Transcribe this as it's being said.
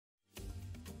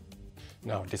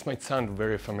Now, this might sound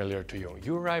very familiar to you.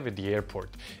 You arrive at the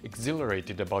airport,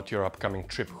 exhilarated about your upcoming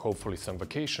trip, hopefully some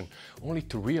vacation, only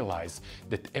to realize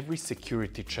that every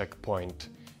security checkpoint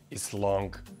is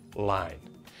long line.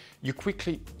 You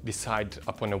quickly decide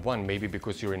upon a one, maybe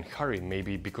because you're in a hurry,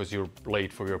 maybe because you're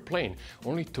late for your plane,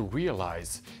 only to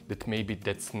realize that maybe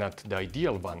that's not the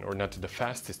ideal one or not the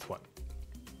fastest one.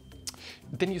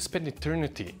 Then you spend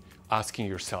eternity asking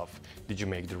yourself, did you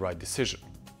make the right decision?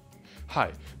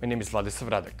 Hi, my name is Vladislav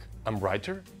Radek. I'm a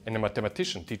writer and a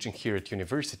mathematician teaching here at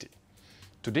university.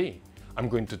 Today, I'm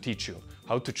going to teach you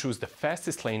how to choose the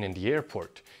fastest lane in the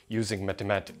airport using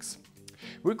mathematics.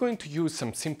 We're going to use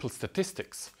some simple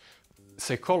statistics,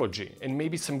 psychology, and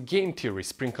maybe some game theory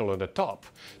sprinkled on the top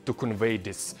to convey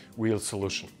this real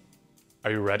solution.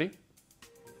 Are you ready?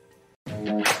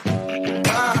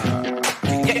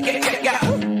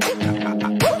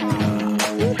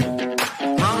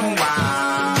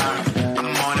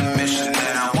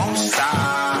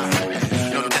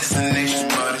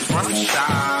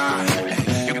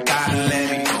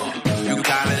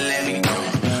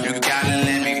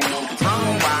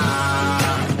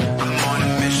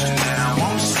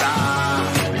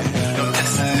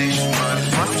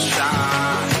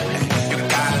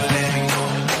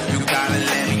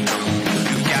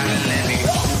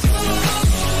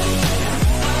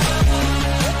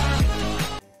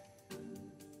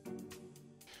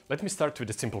 Let me start with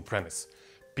a simple premise.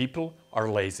 People are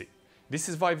lazy. This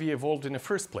is why we evolved in the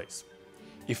first place.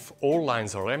 If all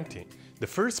lines are empty, the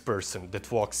first person that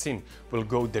walks in will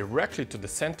go directly to the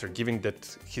center, given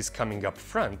that he's coming up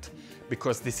front,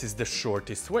 because this is the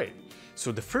shortest way.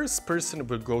 So the first person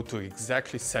will go to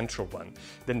exactly central one.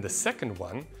 Then the second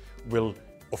one will,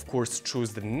 of course,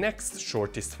 choose the next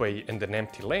shortest way in an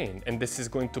empty lane, and this is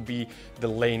going to be the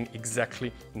lane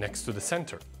exactly next to the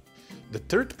center. The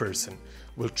third person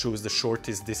will choose the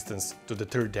shortest distance to the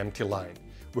third empty line.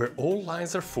 Where all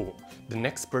lines are full, the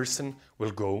next person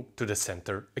will go to the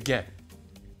center again.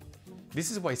 This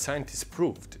is why scientists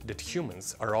proved that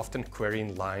humans are often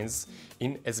querying lines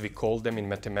in, as we call them in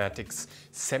mathematics,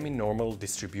 semi-normal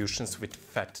distributions with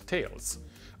fat tails.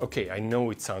 Okay, I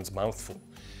know it sounds mouthful.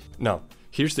 Now,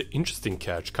 here's the interesting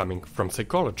catch coming from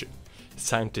psychology.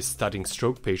 Scientists studying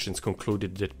stroke patients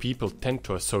concluded that people tend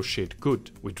to associate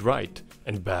good with right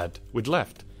and bad with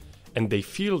left, and they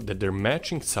feel that their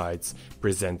matching sides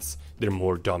presents their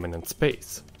more dominant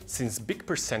space. Since big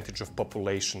percentage of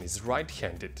population is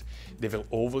right-handed, they will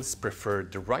always prefer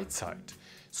the right side,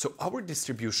 so our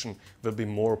distribution will be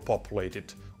more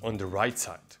populated on the right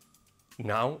side.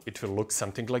 Now it will look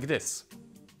something like this.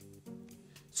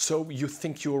 So you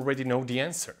think you already know the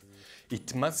answer.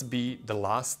 It must be the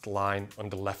last line on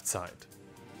the left side.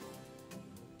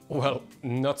 Well,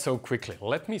 not so quickly.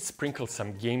 Let me sprinkle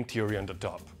some game theory on the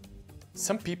top.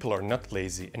 Some people are not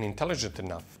lazy and intelligent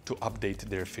enough to update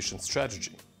their efficient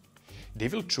strategy. They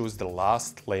will choose the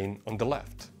last lane on the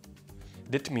left.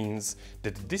 That means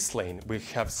that this lane will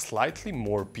have slightly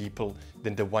more people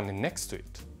than the one next to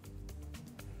it.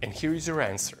 And here is your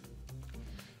answer.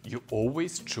 You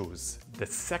always choose the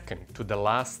second to the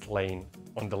last lane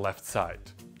on the left side.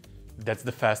 That's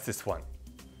the fastest one.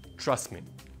 Trust me,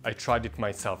 I tried it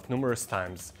myself numerous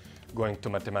times going to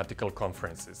mathematical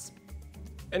conferences.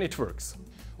 And it works.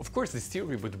 Of course, this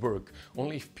theory would work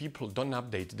only if people don't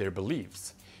update their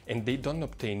beliefs and they don't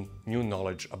obtain new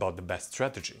knowledge about the best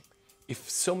strategy. If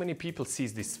so many people see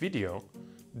this video,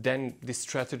 then this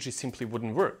strategy simply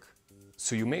wouldn't work.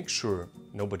 So you make sure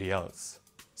nobody else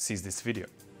sees this video.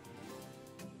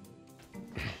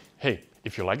 Hey,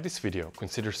 if you like this video,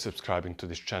 consider subscribing to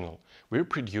this channel. We're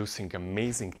producing an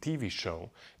amazing TV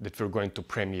show that we're going to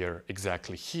premiere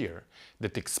exactly here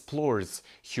that explores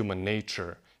human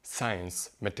nature,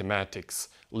 science, mathematics,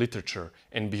 literature,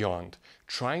 and beyond,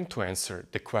 trying to answer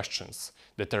the questions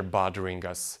that are bothering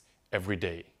us every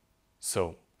day.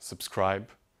 So, subscribe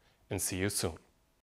and see you soon.